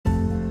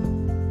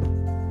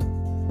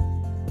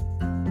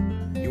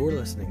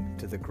listening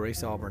to the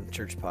Grace Auburn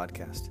Church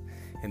Podcast.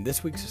 In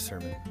this week's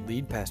sermon,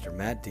 lead pastor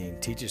Matt Dean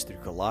teaches through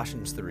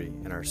Colossians 3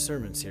 in our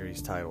sermon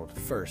series titled,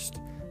 First,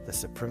 the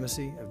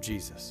Supremacy of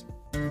Jesus.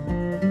 If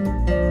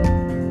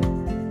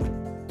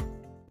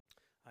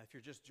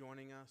you're just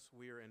joining us,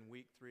 we are in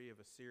week 3 of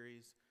a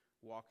series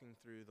walking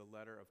through the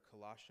letter of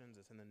Colossians.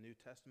 It's in the New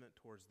Testament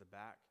towards the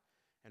back.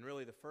 And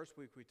really the first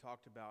week we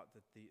talked about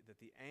that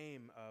the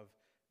aim of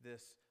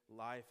this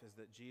life is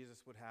that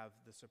Jesus would have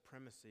the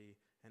supremacy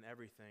in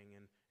everything.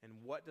 And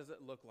what does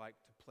it look like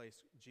to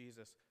place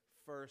Jesus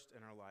first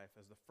in our life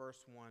as the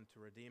first one to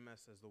redeem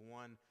us, as the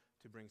one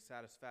to bring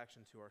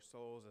satisfaction to our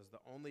souls, as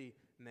the only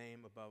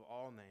name above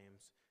all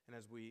names. And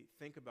as we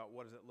think about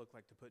what does it look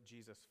like to put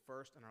Jesus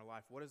first in our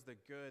life, what is the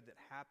good that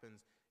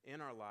happens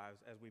in our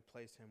lives as we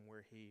place him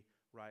where he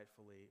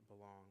rightfully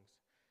belongs.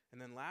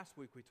 And then last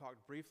week we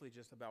talked briefly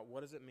just about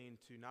what does it mean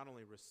to not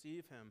only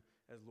receive him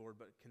as Lord,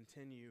 but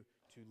continue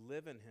to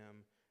live in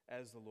him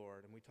as the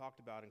Lord. And we talked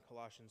about in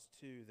Colossians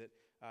 2 that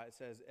it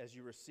says, as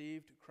you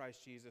received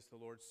Christ Jesus the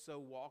Lord, so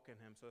walk in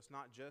him. So it's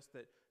not just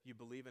that you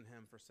believe in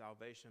him for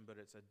salvation, but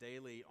it's a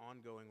daily,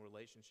 ongoing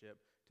relationship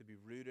to be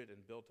rooted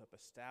and built up,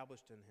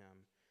 established in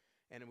him.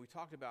 And we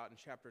talked about in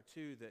chapter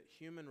 2 that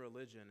human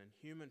religion and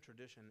human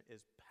tradition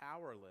is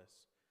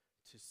powerless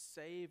to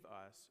save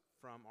us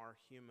from our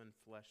human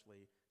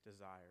fleshly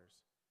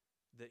desires.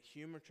 That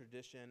human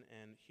tradition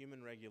and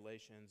human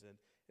regulations, and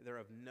they're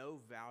of no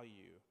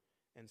value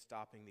in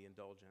stopping the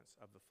indulgence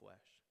of the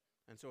flesh.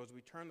 And so as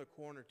we turn the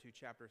corner to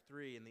chapter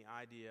 3 and the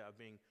idea of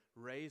being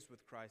raised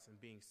with Christ and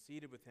being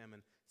seated with him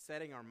and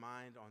setting our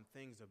mind on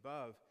things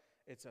above,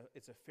 it's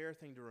a fair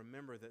thing to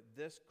remember that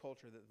this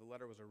culture that the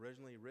letter was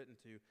originally written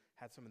to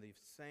had some of the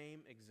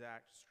same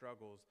exact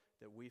struggles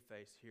that we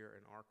face here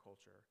in our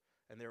culture.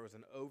 And there was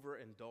an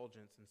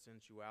overindulgence in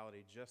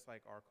sensuality, just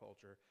like our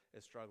culture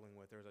is struggling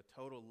with. There's a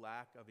total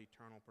lack of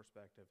eternal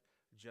perspective,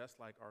 just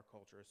like our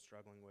culture is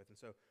struggling with. And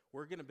so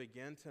we're going to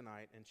begin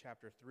tonight in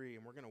chapter 3,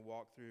 and we're going to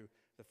walk through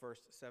the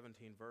first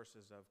 17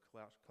 verses of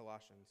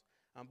Colossians.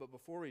 But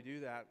before we do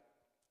that,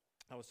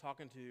 I was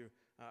talking to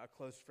a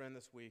close friend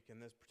this week,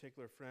 and this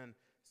particular friend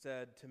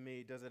said to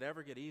me, does it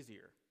ever get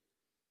easier?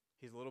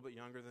 He's a little bit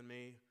younger than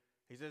me.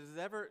 He said,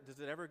 does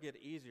it ever get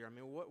easier? I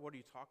mean, what are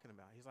you talking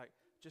about? He's like,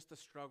 just the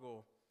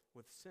struggle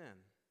with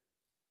sin.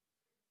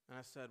 And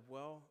I said,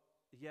 well,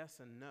 yes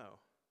and no.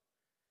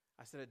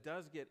 I said, it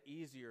does get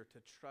easier to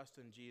trust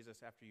in Jesus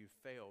after you've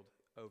failed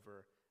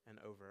over and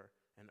over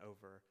and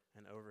over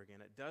and over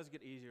again. It does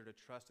get easier to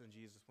trust in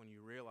Jesus when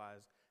you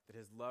realize that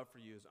his love for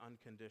you is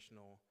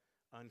unconditional,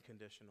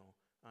 unconditional,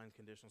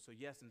 unconditional. So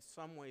yes, in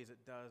some ways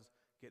it does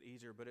get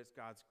easier, but it's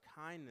God's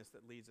kindness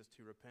that leads us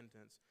to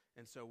repentance.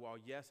 And so while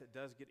yes, it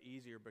does get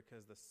easier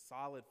because the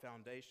solid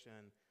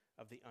foundation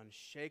of the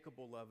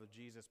unshakable love of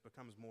Jesus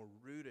becomes more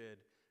rooted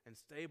and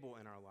stable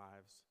in our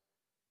lives,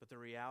 but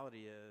the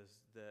reality is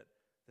that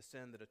the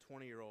sin that a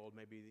 20-year-old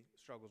maybe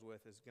struggles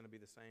with is going to be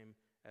the same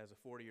as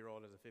a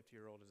 40-year-old, as a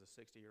 50-year-old, as a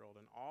 60-year-old.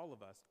 And all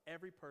of us,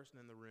 every person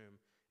in the room,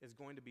 is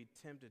going to be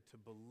tempted to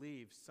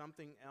believe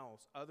something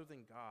else other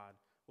than God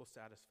will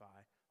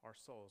satisfy our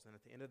souls. And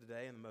at the end of the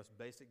day, and the most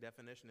basic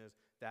definition is,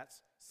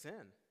 that's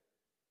sin.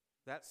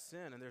 That's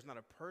sin. And there's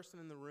not a person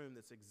in the room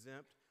that's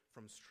exempt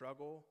from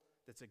struggle,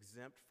 that's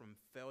exempt from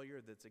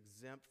failure, that's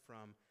exempt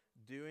from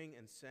doing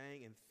and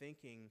saying and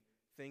thinking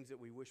things that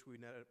we wish we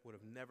would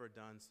have never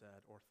done,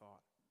 said, or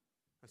thought.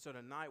 And so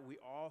tonight we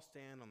all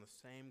stand on the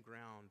same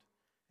ground,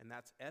 and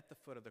that's at the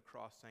foot of the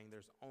cross, saying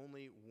there's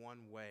only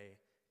one way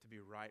to be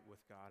right with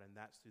God, and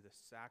that's through the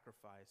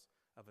sacrifice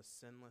of a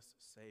sinless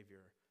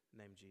Savior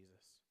named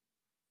Jesus.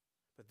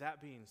 But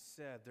that being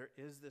said, there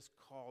is this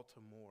call to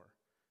more.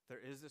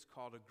 There is this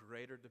call to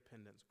greater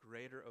dependence,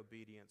 greater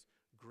obedience,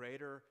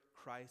 greater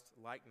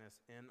Christ-likeness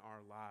in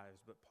our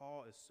lives. But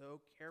Paul is so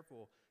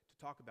careful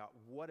to talk about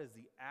what is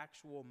the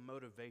actual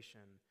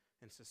motivation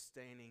and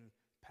sustaining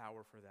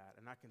power for that.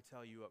 And I can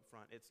tell you up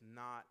front, it's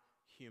not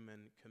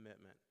human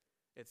commitment.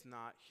 It's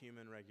not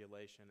human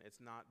regulation.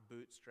 It's not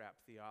bootstrap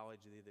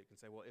theology that can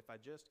say, well, if I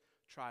just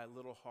try a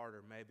little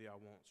harder, maybe I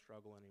won't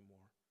struggle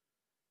anymore.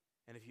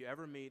 And if you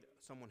ever meet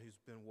someone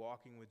who's been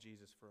walking with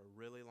Jesus for a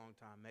really long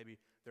time,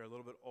 maybe they're a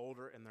little bit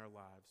older in their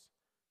lives,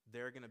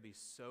 they're going to be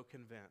so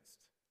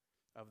convinced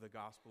of the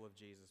gospel of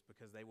Jesus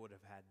because they would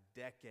have had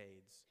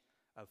decades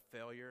of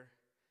failure,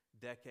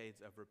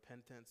 decades of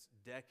repentance,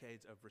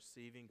 decades of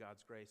receiving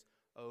God's grace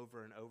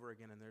over and over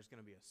again. And there's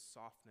going to be a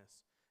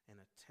softness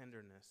and a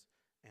tenderness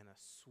and a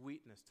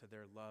sweetness to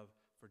their love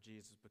for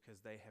Jesus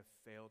because they have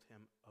failed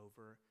him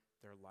over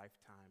their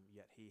lifetime,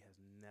 yet he has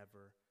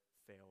never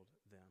failed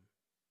them.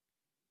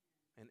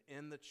 And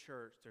in the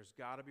church, there's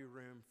got to be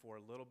room for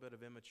a little bit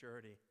of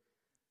immaturity.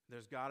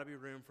 There's got to be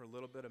room for a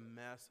little bit of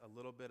mess, a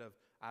little bit of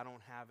I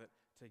don't have it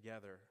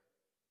together.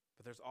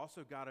 But there's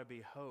also got to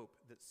be hope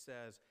that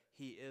says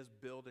he is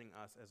building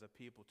us as a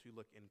people to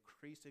look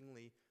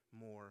increasingly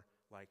more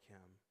like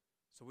him.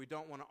 So we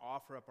don't want to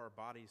offer up our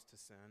bodies to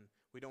sin.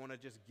 We don't want to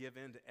just give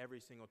in to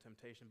every single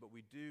temptation, but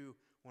we do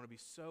want to be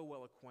so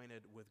well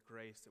acquainted with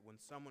grace that when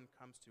someone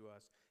comes to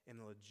us in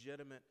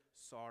legitimate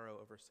sorrow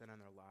over sin in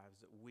their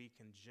lives, that we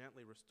can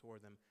gently restore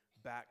them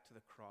back to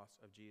the cross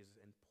of Jesus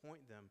and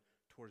point them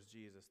towards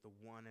Jesus, the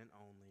one and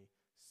only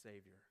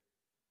Savior.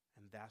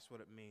 And that's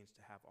what it means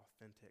to have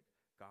authentic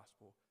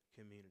gospel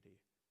community.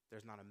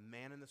 There's not a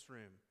man in this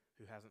room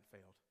who hasn't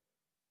failed.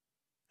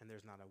 And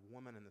there's not a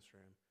woman in this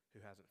room who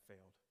hasn't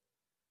failed.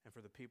 And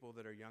for the people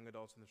that are young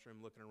adults in this room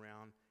looking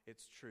around,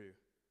 it's true.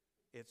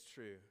 It's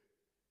true.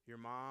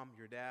 Your mom,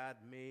 your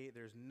dad, me,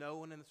 there's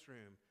no one in this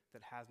room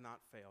that has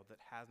not failed,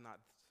 that has not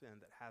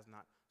sinned, that has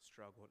not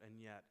struggled. And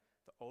yet,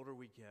 the older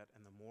we get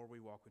and the more we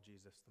walk with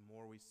Jesus, the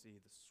more we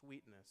see the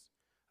sweetness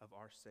of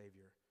our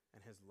Savior and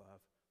his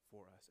love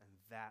for us. And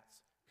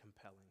that's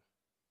compelling.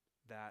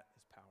 That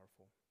is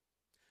powerful.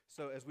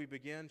 So as we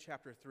begin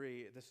chapter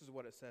 3, this is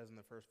what it says in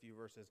the first few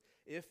verses.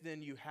 If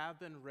then you have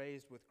been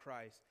raised with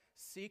Christ,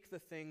 seek the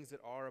things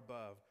that are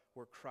above,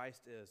 where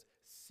Christ is,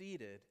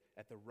 seated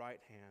at the right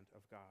hand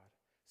of God.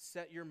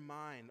 Set your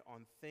mind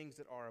on things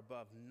that are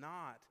above,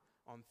 not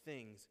on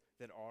things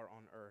that are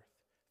on earth.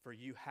 For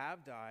you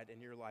have died, and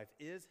your life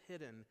is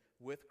hidden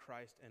with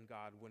Christ in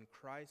God. When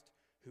Christ,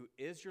 who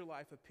is your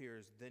life,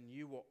 appears, then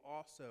you will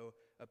also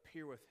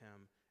appear with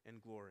him in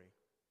glory.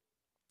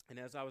 And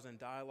as I was in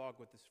dialogue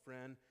with this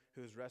friend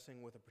who was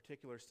wrestling with a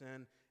particular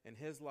sin in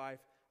his life,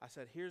 I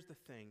said, here's the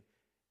thing.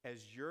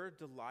 As your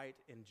delight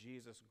in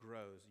Jesus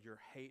grows, your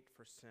hate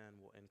for sin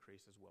will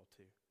increase as well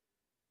too.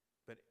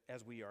 But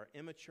as we are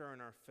immature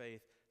in our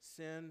faith,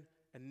 sin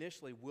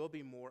initially will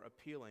be more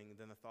appealing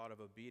than the thought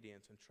of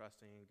obedience and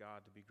trusting in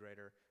God to be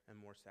greater and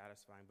more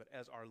satisfying. But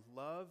as our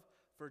love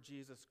for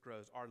Jesus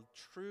grows, our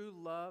true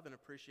love and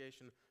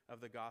appreciation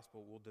of the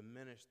gospel will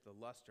diminish the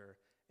luster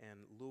and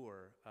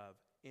lure of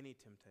any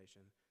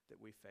temptation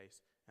that we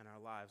face in our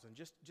lives. And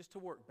just to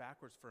work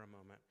backwards for a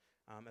moment,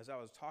 as I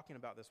was talking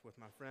about this with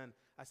my friend,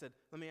 I said,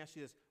 let me ask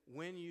you this.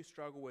 When you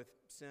struggle with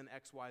sin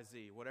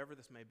XYZ, whatever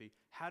this may be,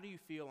 how do you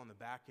feel on the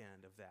back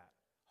end of that?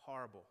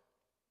 Horrible.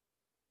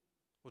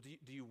 Well,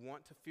 do you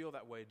want to feel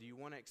that way? Do you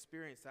want to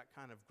experience that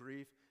kind of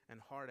grief and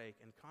heartache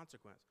and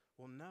consequence?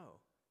 Well, no.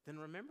 Then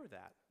remember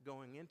that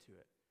going into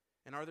it.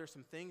 And are there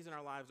some things in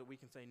our lives that we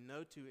can say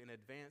no to in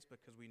advance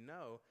because we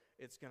know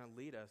it's going to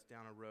lead us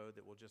down a road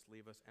that will just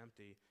leave us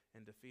empty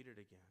and defeated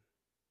again?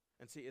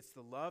 And see, it's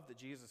the love that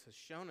Jesus has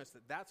shown us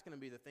that that's going to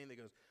be the thing that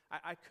goes,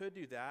 I could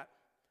do that,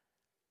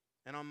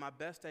 and on my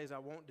best days I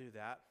won't do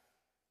that,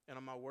 and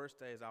on my worst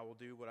days I will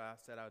do what I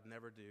said I would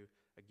never do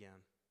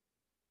again.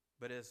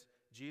 But as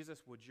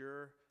Jesus, would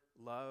your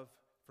love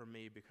for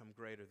me become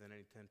greater than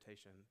any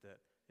temptation that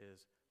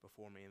is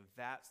before me? And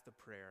that's the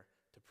prayer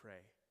to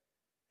pray.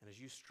 And as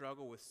you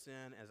struggle with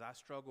sin, as I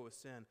struggle with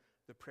sin,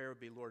 the prayer would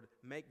be, Lord,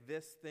 make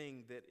this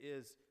thing that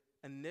is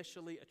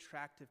initially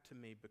attractive to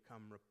me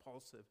become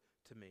repulsive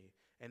to me.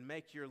 And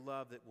make your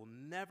love that will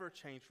never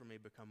change for me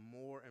become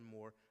more and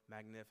more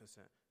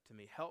magnificent to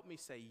me. Help me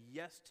say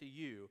yes to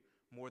you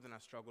more than I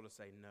struggle to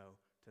say no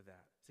to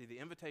that. See, the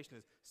invitation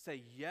is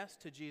say yes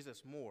to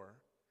Jesus more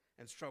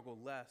and struggle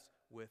less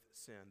with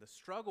sin. The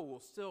struggle will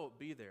still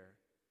be there.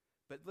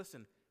 But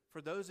listen,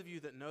 for those of you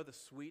that know the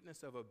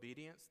sweetness of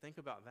obedience, think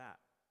about that.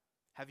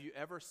 Have you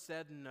ever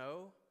said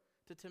no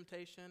to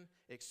temptation,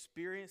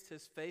 experienced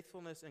his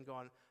faithfulness, and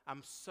gone,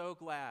 I'm so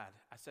glad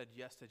I said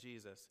yes to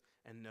Jesus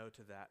and no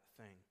to that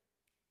thing?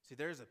 See,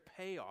 there's a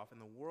payoff, and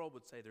the world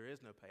would say there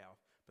is no payoff,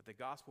 but the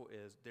gospel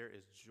is there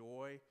is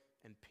joy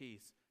and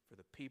peace for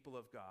the people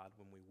of God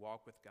when we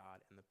walk with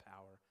God in the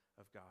power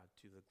of God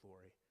to the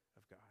glory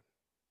of God.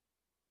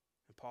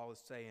 And Paul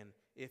is saying,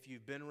 if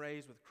you've been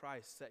raised with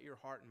Christ, set your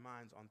heart and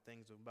minds on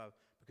things above,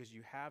 because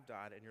you have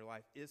died and your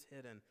life is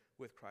hidden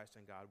with Christ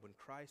in God. When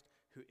Christ,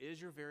 who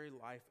is your very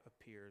life,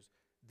 appears,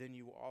 then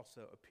you will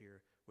also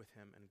appear with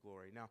him in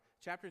glory. Now,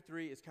 chapter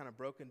 3 is kind of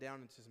broken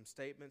down into some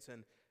statements,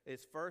 and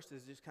its first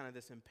is just kind of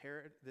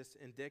this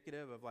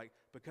indicative of like,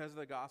 because of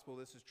the gospel,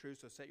 this is true,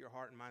 so set your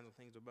heart and minds on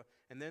things above.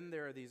 And then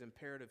there are these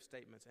imperative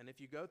statements. And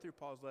if you go through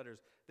Paul's letters,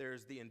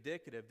 there's the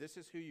indicative, this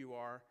is who you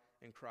are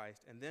in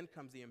Christ, and then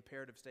comes the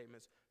imperative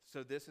statements,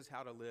 so this is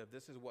how to live,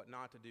 this is what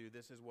not to do,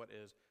 this is what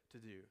is to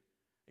do.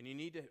 And you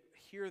need to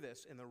hear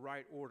this in the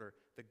right order.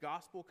 The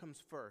gospel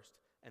comes first,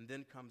 and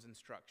then comes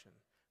instruction.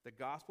 The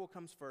gospel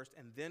comes first,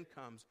 and then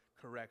comes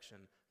correction.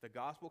 The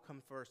gospel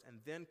comes first, and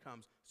then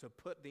comes, so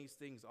put these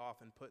things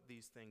off and put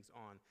these things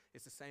on.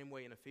 It's the same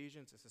way in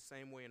Ephesians. It's the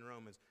same way in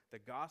Romans. The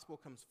gospel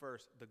comes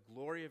first. The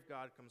glory of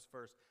God comes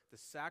first. The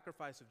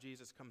sacrifice of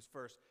Jesus comes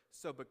first.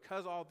 So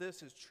because all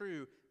this is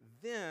true,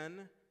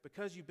 then,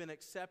 because you've been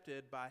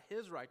accepted by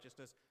his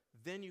righteousness,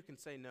 then you can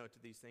say no to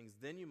these things.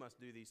 Then you must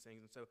do these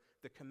things. And so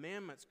the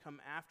commandments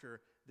come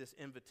after this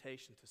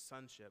invitation to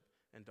sonship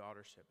and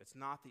daughtership. It's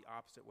not the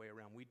opposite way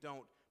around. We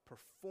don't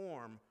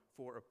perform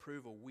for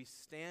approval. We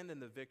stand in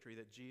the victory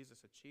that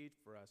Jesus achieved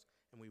for us,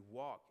 and we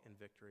walk in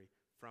victory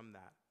from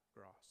that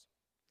cross.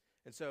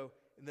 And so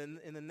then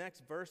in the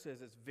next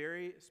verses, it's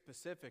very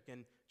specific,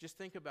 and just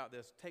think about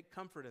this. Take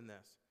comfort in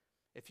this.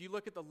 If you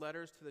look at the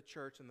letters to the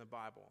church in the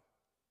Bible,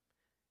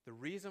 the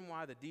reason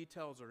why the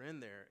details are in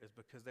there is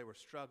because they were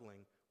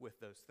struggling with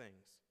those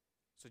things.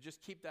 So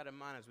just keep that in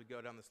mind as we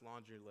go down this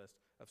laundry list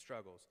of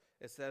struggles.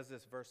 It says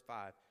this, verse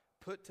 5,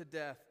 "Put to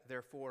death,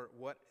 therefore,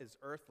 what is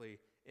earthly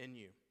in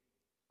you,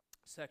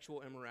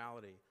 sexual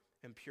immorality,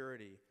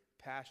 impurity,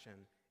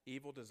 passion,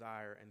 evil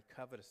desire, and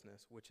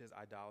covetousness, which is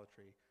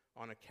idolatry.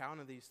 On account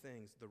of these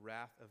things, the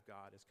wrath of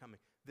God is coming."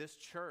 This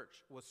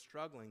church was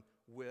struggling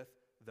with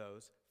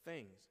those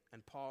things.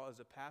 And Paul, as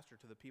a pastor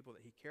to the people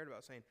that he cared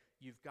about, saying,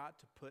 you've got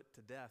to put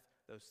to death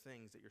those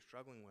things that you're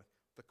struggling with.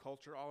 The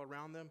culture all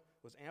around them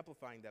was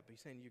amplifying that, but he's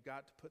saying you've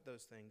got to put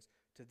those things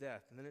to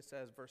death. And then it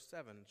says, verse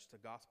 7, just a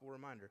gospel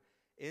reminder,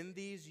 "In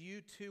these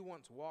you too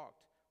once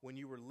walked when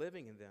you were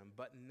living in them,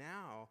 but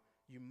now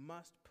you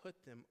must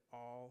put them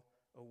all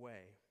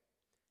away.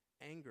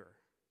 Anger,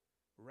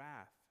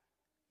 wrath,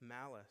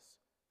 malice,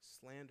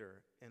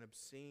 slander, and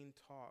obscene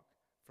talk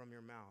from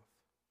your mouth.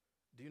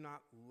 Do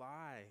not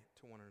lie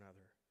to one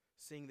another,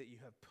 seeing that you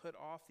have put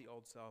off the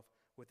old self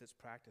with its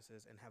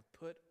practices and have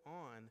put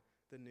on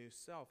the new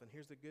self." And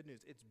here's the good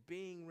news. It's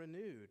being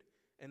renewed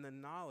in the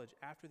knowledge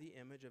after the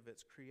image of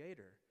its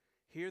creator.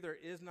 Here there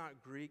is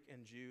not Greek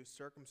and Jew,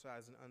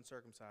 circumcised and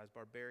uncircumcised,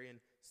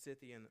 barbarian,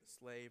 Scythian,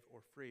 slave,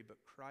 or free,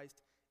 but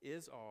Christ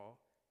is all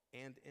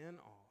and in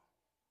all.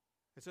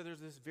 And so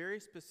there's this very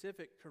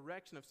specific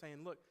correction of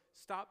saying, look,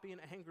 stop being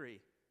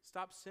angry.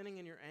 Stop sinning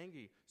in your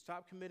anger.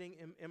 Stop committing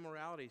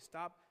immorality.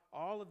 Stop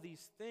all of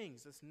these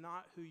things. That's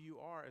not who you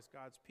are as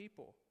God's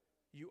people.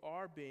 You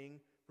are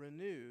being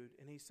renewed.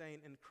 And he's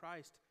saying in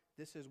Christ,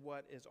 this is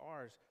what is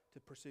ours to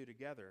pursue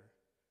together.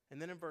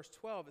 And then in verse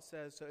 12, it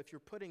says, so if you're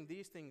putting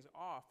these things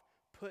off,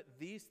 put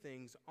these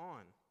things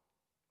on.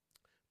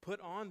 Put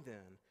on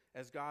then,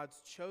 as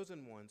God's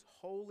chosen ones,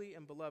 holy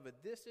and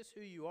beloved. This is who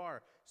you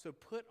are. So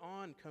put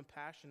on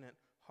compassionate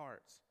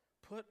hearts.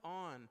 Put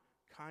on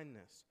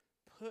kindness.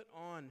 Put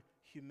on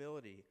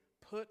humility.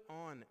 Put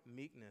on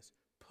meekness.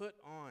 Put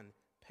on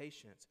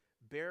patience.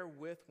 Bear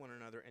with one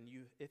another. And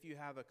if you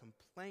have a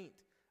complaint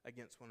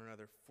against one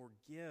another,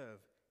 forgive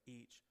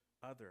each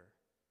other.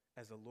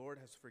 As the Lord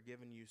has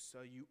forgiven you,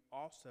 so you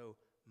also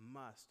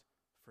must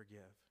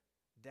forgive.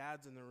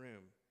 Dads in the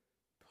room,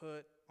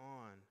 put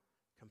on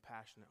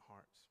compassionate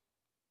hearts.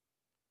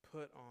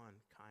 Put on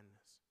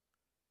kindness.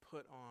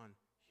 Put on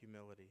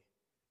humility.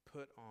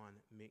 Put on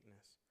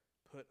meekness.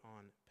 Put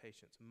on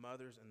patience.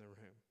 Mothers in the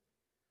room,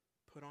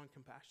 put on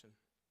compassion.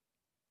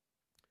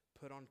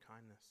 Put on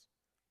kindness.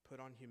 Put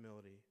on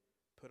humility.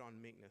 Put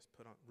on meekness.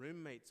 Put on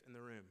roommates in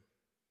the room.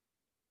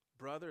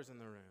 Brothers in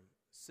the room.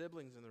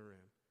 Siblings in the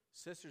room.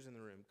 Sisters in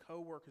the room,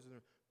 co-workers in the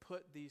room,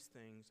 put these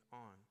things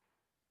on.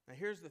 Now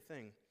here's the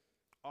thing.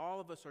 All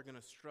of us are going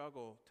to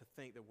struggle to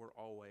think that we're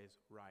always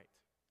right,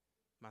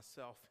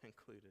 myself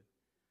included.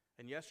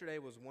 And yesterday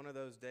was one of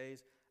those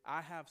days.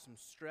 I have some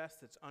stress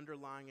that's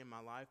underlying in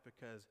my life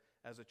because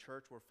as a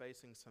church we're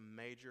facing some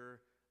major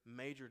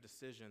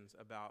decisions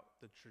about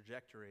the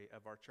trajectory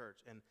of our church.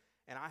 And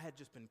I had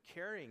just been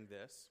carrying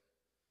this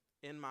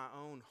in my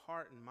own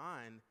heart and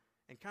mind,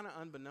 and kind of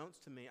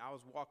unbeknownst to me, I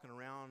was walking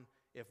around.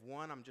 If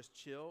 1, I'm just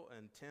chill,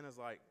 and 10 is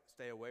like,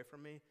 stay away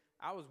from me,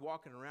 I was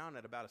walking around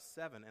at about a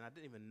 7, and I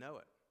didn't even know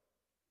it.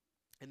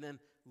 And then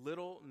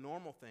little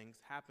normal things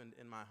happened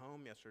in my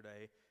home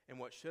yesterday, and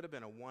what should have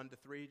been a 1 to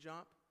 3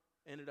 jump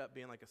ended up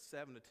being like a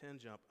 7 to 10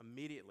 jump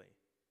immediately.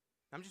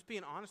 I'm just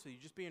being honest with you,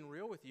 just being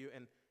real with you,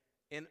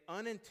 and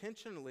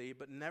unintentionally,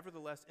 but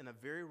nevertheless in a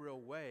very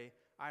real way,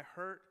 I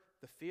hurt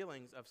the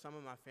feelings of some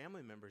of my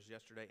family members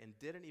yesterday and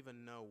didn't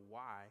even know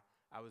why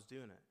I was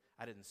doing it.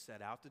 I didn't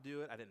set out to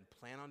do it. I didn't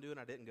plan on doing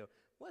it. I didn't go,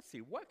 let's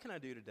see, what can I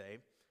do today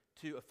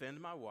to offend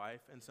my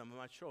wife and some of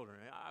my children?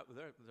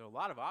 There are a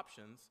lot of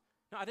options.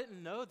 No, I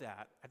didn't know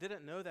that.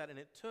 And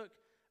it took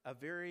a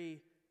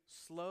very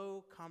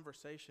slow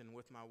conversation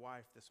with my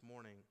wife this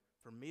morning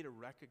for me to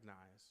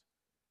recognize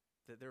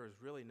that there is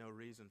really no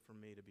reason for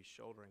me to be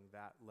shouldering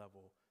that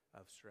level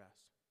of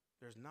stress.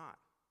 There's not.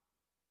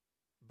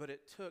 But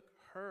it took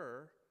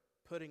her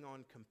putting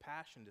on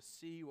compassion to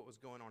see what was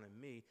going on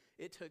in me.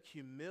 It took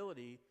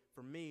humility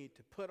for me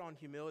to put on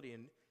humility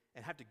and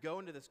have to go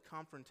into this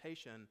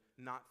confrontation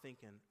not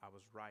thinking I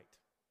was right.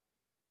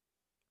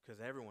 Because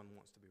everyone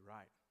wants to be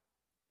right.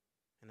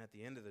 And at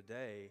the end of the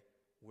day,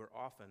 we're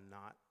often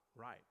not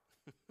right.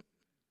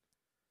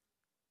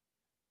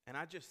 And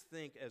I just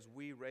think as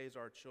we raise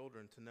our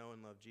children to know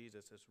and love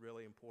Jesus, it's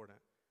really important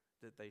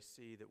that they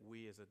see that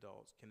we as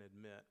adults can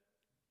admit,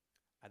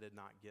 I did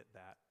not get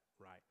that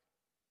right.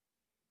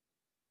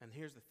 And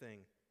here's the thing.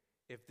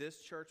 If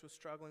this church was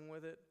struggling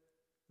with it,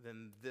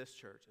 then this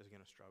church is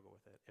going to struggle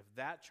with it. If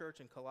that church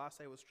in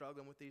Colossae was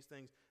struggling with these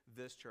things,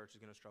 this church is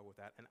going to struggle with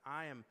that. And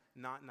I am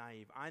not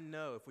naive. I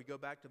know if we go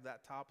back to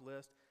that top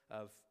list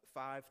of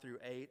 5 through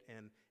 8,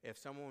 and if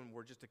someone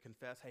were just to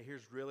confess, hey,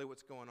 here's really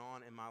what's going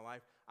on in my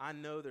life, I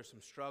know there's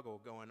some struggle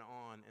going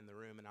on in the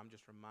room, and I'm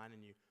just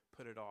reminding you,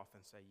 put it off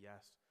and say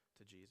yes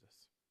to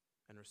Jesus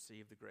and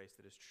receive the grace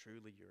that is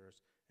truly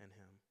yours in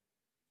him.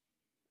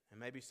 And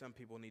maybe some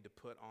people need to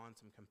put on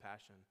some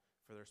compassion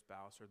for their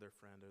spouse or their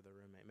friend or their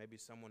roommate. Maybe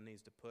someone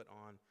needs to put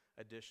on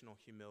additional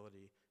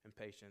humility and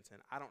patience.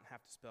 And I don't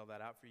have to spell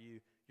that out for you.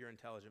 You're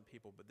intelligent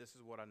people, but this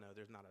is what I know.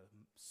 There's not a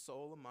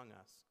soul among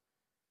us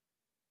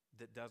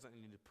that doesn't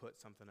need to put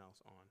something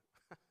else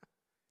on.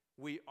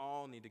 We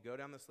all need to go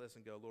down this list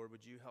and go, Lord,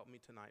 would you help me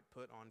tonight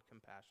put on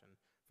compassion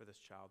for this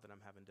child that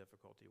I'm having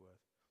difficulty with?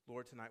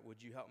 Lord, tonight,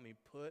 would you help me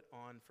put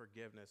on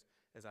forgiveness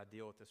as I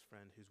deal with this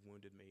friend who's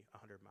wounded me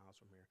 100 miles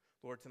from here?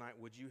 Lord, tonight,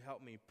 would you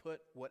help me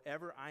put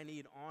whatever I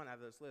need on out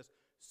of this list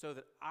so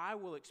that I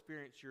will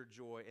experience your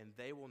joy and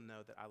they will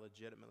know that I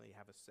legitimately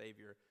have a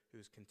Savior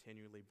who's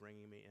continually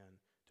bringing me in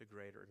to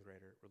greater and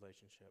greater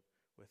relationship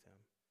with him.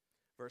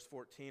 Verse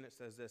 14, it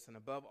says this, and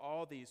above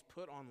all these,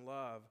 put on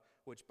love,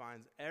 which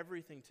binds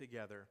everything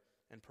together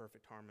in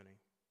perfect harmony.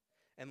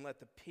 And let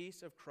the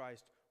peace of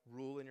Christ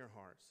rule in your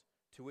hearts,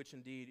 to which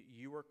indeed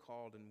you are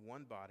called in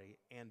one body,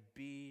 and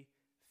be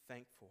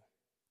thankful.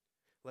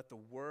 Let the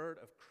word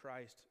of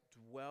Christ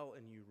dwell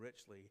in you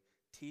richly,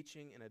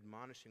 teaching and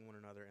admonishing one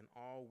another in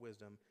all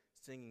wisdom,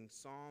 singing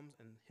psalms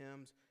and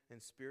hymns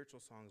and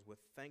spiritual songs with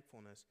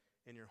thankfulness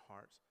in your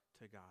hearts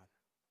to God.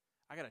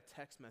 I got a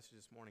text message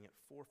this morning at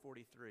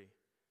 4:43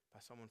 by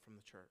someone from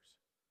the church,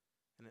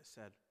 and it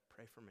said,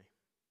 pray for me.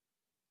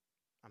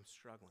 I'm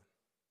struggling.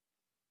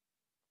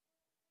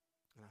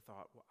 And I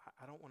thought, well,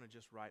 I don't want to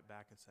just write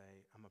back and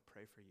say, I'm going to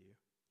pray for you.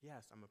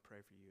 Yes, I'm going to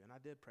pray for you. And I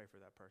did pray for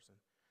that person.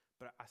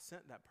 But I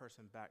sent that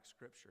person back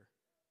scripture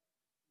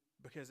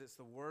because it's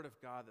the word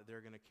of God that they're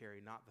going to carry,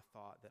 not the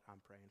thought that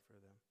I'm praying for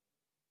them.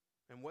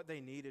 And what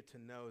they needed to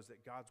know is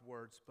that God's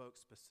word spoke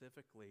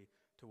specifically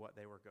to what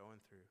they were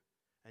going through.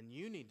 And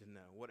you need to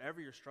know,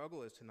 whatever your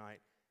struggle is tonight,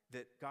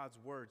 that God's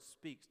word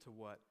speaks to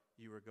what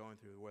you are going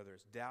through, whether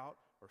it's doubt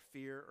or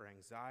fear or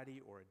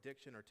anxiety or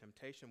addiction or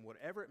temptation,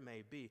 whatever it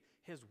may be,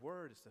 his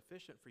word is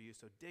sufficient for you.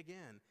 So dig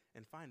in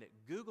and find it.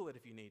 Google it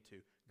if you need to.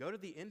 Go to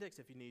the index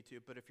if you need to.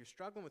 But if you're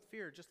struggling with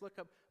fear, just look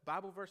up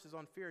Bible verses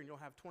on fear and you'll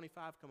have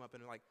 25 come up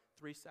in like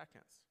 3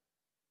 seconds.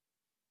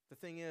 The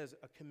thing is,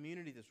 a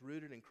community that's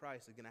rooted in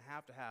Christ is going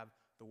to have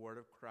the word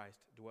of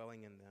Christ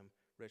dwelling in them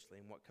richly.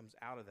 And what comes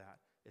out of that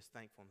is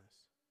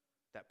thankfulness.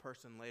 That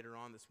person later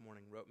on this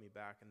morning wrote me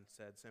back and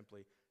said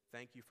simply,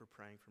 thank you for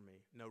praying for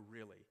me. No,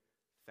 really,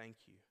 thank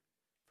you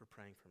for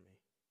praying for me.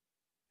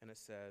 And it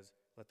says,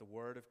 let the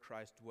word of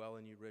Christ dwell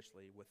in you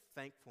richly with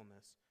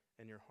thankfulness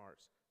in your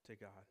hearts to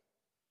God.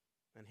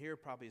 And here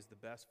probably is the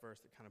best verse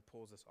that kind of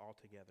pulls us all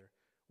together.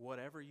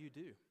 Whatever you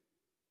do,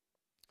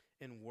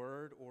 in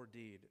word or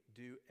deed,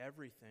 do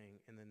everything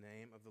in the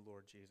name of the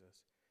Lord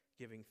Jesus,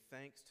 giving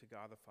thanks to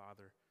God the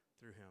Father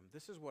through him.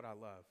 This is what I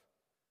love.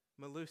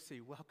 Malusi,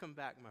 welcome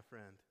back, my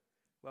friend.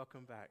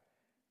 Welcome back.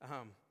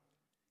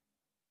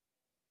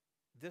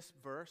 This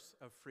verse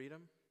of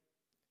freedom,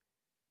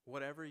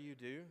 whatever you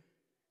do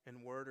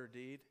in word or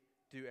deed,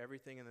 do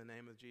everything in the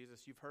name of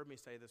Jesus. You've heard me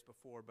say this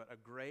before, but a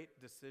great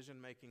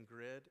decision-making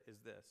grid is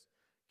this.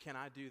 Can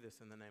I do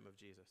this in the name of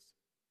Jesus?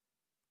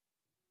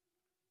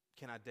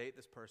 Can I date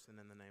this person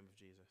in the name of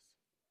Jesus?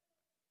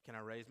 Can I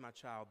raise my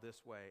child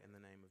this way in the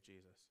name of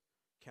Jesus?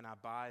 Can I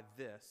buy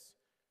this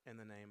in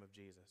the name of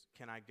Jesus?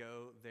 Can I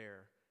go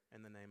there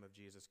in the name of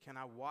Jesus? Can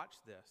I watch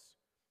this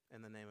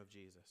in the name of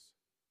Jesus?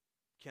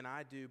 Can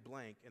I do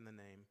blank in the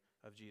name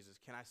of Jesus?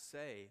 Can I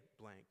say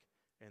blank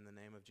in the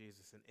name of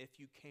Jesus? And if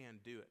you can,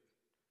 do it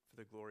for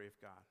the glory of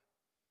God.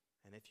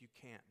 And if you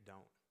can't,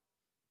 don't,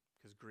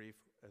 because grief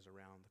is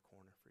around the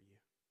corner for you.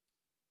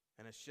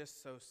 And it's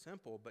just so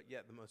simple, but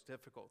yet the most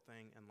difficult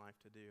thing in life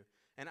to do.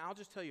 And I'll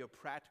just tell you a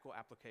practical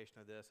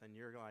application of this, and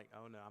you're like,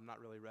 oh no, I'm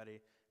not really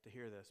ready to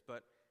hear this.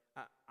 But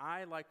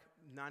I, like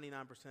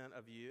 99%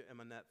 of you, am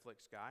a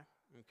Netflix guy,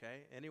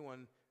 okay?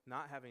 Anyone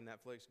not having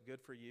Netflix,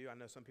 good for you. I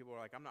know some people are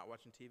like, I'm not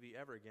watching TV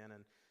ever again,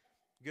 and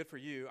good for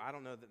you. I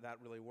don't know that that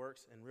really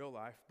works in real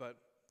life, but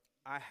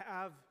I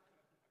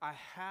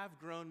have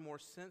grown more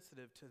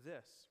sensitive to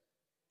this,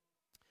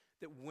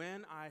 that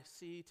when I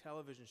see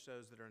television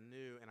shows that are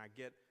new and I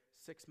get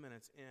 6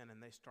 minutes in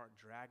and they start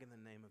dragging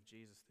the name of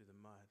Jesus through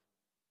the mud,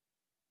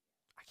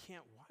 I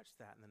can't watch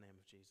that in the name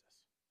of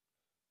Jesus,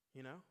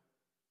 you know?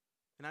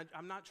 And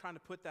I'm not trying to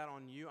put that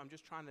on you. I'm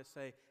just trying to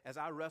say, as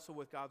I wrestle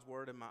with God's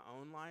word in my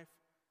own life,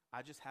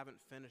 I just haven't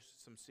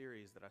finished some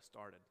series that I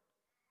started.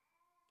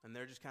 And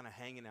they're just kind of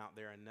hanging out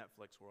there in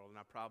Netflix world, and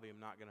I probably am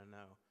not going to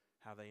know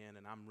how they end,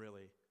 and I'm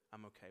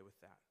okay with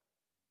that.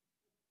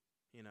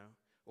 You know?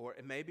 Or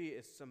maybe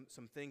it's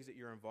some things that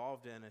you're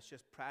involved in. It's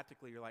just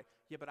practically you're like,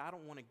 yeah, but I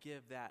don't want to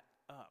give that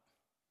up.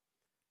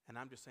 And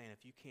I'm just saying,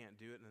 if you can't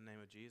do it in the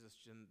name of Jesus,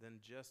 then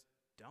just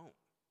don't.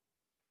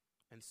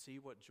 And see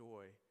what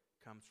joy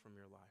comes from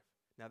your life.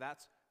 Now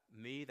that's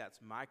me, that's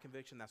my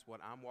conviction, that's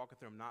what I'm walking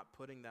through. I'm not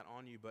putting that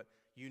on you, but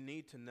you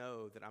need to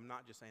know that I'm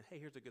not just saying, hey,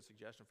 here's a good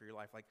suggestion for your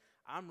life. Like,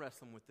 I'm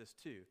wrestling with this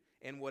too.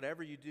 And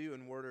whatever you do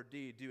in word or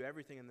deed, do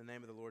everything in the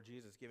name of the Lord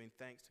Jesus, giving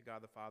thanks to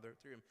God the Father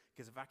through him.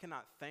 Because if I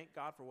cannot thank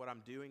God for what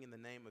I'm doing in the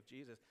name of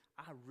Jesus,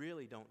 I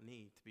really don't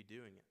need to be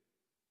doing it.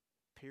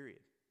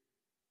 Period.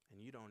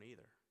 And you don't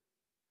either.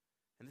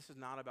 And this is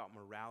not about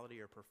morality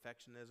or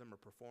perfectionism or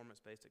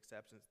performance-based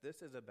acceptance.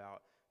 This is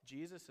about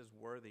Jesus is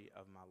worthy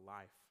of my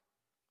life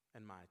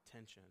and my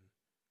attention.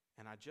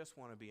 And I just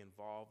want to be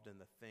involved in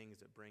the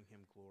things that bring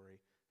him glory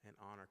and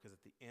honor, because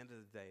at the end of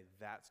the day,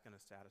 that's going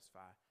to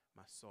satisfy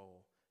my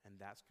soul, and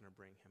that's going to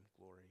bring him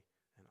glory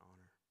and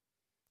honor.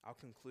 I'll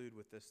conclude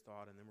with this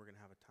thought, and then we're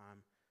going to have a time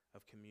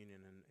of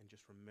communion and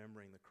just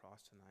remembering the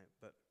cross tonight.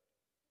 But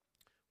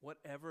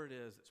whatever it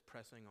is that's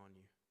pressing on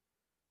you,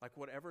 like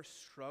whatever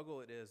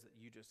struggle it is that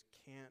you just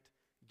can't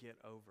get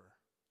over,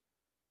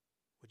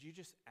 would you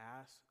just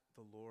ask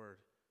the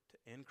Lord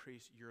to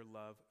increase your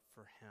love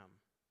for him?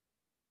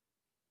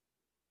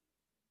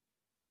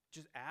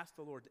 Just ask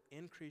the Lord to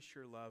increase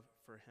your love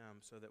for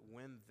him so that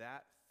when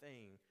that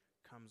thing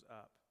comes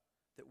up,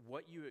 that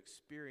what you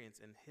experience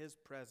in his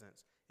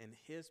presence, in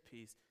his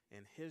peace,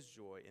 in his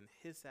joy, in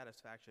his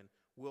satisfaction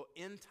will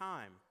in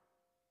time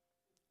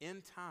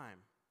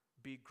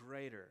be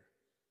greater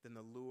than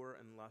the lure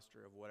and luster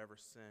of whatever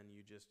sin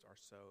you just are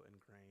so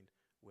ingrained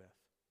with.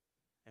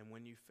 And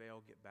when you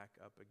fail, get back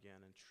up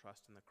again and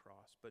trust in the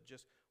cross. But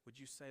just, would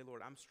you say,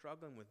 Lord, I'm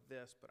struggling with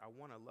this, but I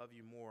want to love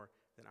you more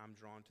than I'm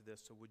drawn to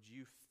this. So would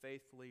you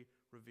faithfully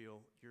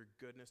reveal your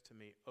goodness to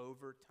me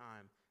over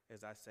time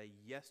as I say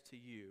yes to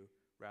you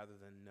rather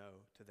than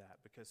no to that?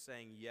 Because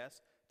saying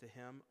yes to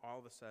him, all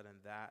of a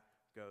sudden that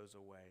goes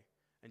away.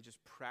 And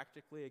just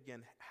practically,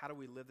 again, how do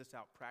we live this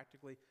out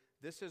practically?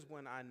 This is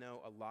when I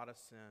know a lot of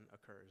sin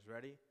occurs.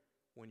 Ready?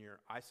 When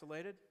you're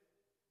isolated,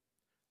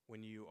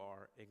 when you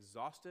are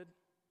exhausted,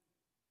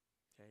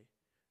 okay,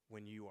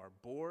 when you are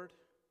bored,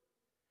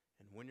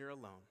 and when you're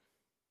alone.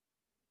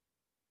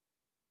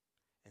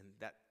 And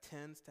that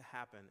tends to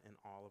happen in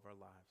all of our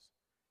lives.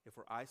 If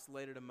we're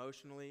isolated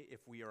emotionally,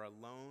 if we are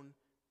alone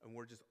and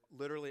we're just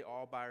literally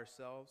all by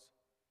ourselves,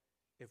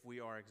 if we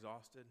are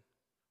exhausted,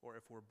 or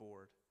if we're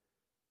bored.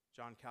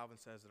 John Calvin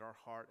says that our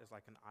heart is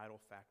like an idol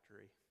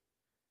factory,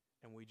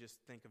 and we just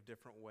think of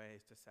different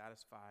ways to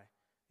satisfy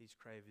these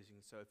cravings.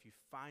 So if you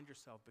find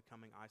yourself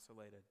becoming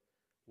isolated,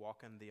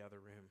 walk in the other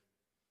room.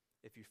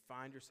 If you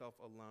find yourself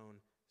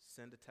alone,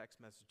 send a text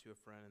message to a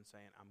friend and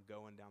saying, I'm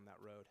going down that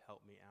road,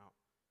 help me out.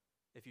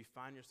 If you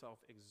find yourself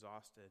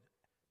exhausted,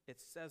 it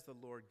says the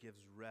Lord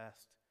gives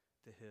rest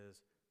to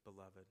his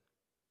beloved.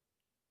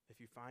 If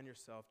you find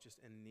yourself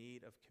just in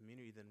need of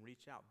community, then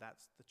reach out.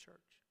 That's the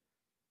church.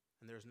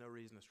 And there's no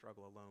reason to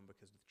struggle alone,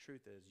 because the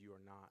truth is you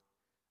are not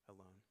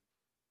alone.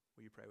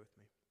 Will you pray with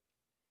me?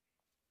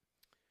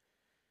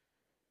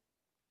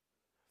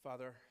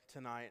 Father,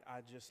 tonight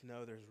I just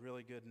know there's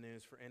really good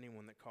news for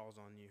anyone that calls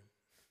on you.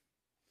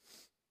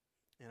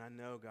 And I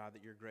know, God,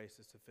 that your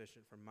grace is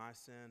sufficient for my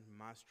sin,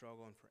 my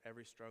struggle, and for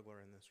every struggler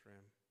in this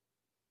room.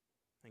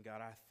 And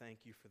God, I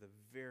thank you for the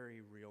very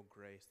real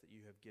grace that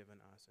you have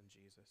given us in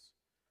Jesus.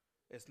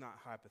 It's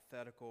not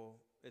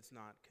hypothetical. It's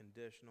not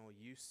conditional.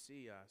 You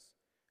see us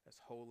as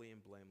holy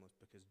and blameless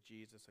because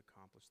Jesus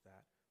accomplished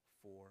that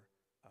for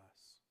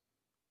us.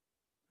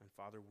 And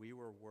Father, we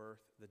were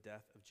worth the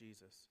death of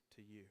Jesus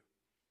to you.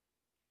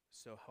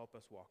 So help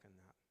us walk in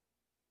that.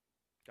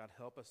 God,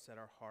 help us set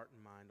our heart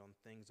and mind on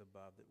things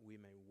above, that we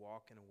may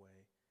walk in a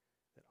way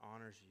that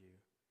honors you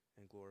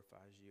and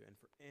glorifies you. And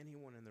for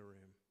anyone in the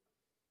room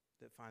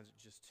that finds it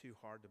just too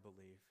hard to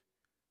believe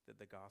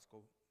that the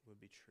gospel would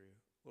be true,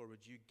 Lord,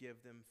 would you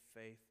give them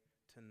faith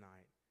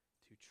tonight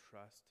to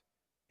trust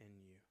in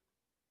you?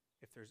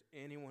 If there's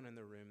anyone in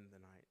the room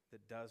tonight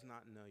that does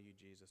not know you,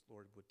 Jesus,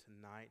 Lord, would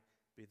tonight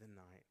be the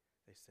night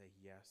they say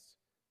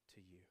yes to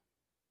you?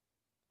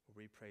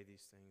 We pray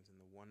these things in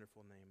the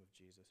wonderful name of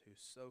Jesus, who's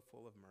so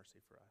full of mercy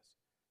for us.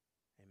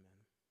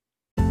 Amen.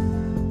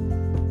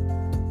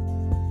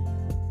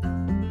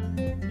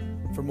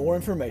 For more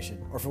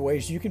information or for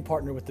ways you can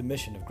partner with the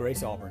mission of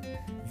Grace Auburn,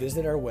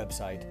 visit our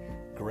website,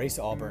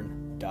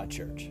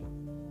 graceauburn.church.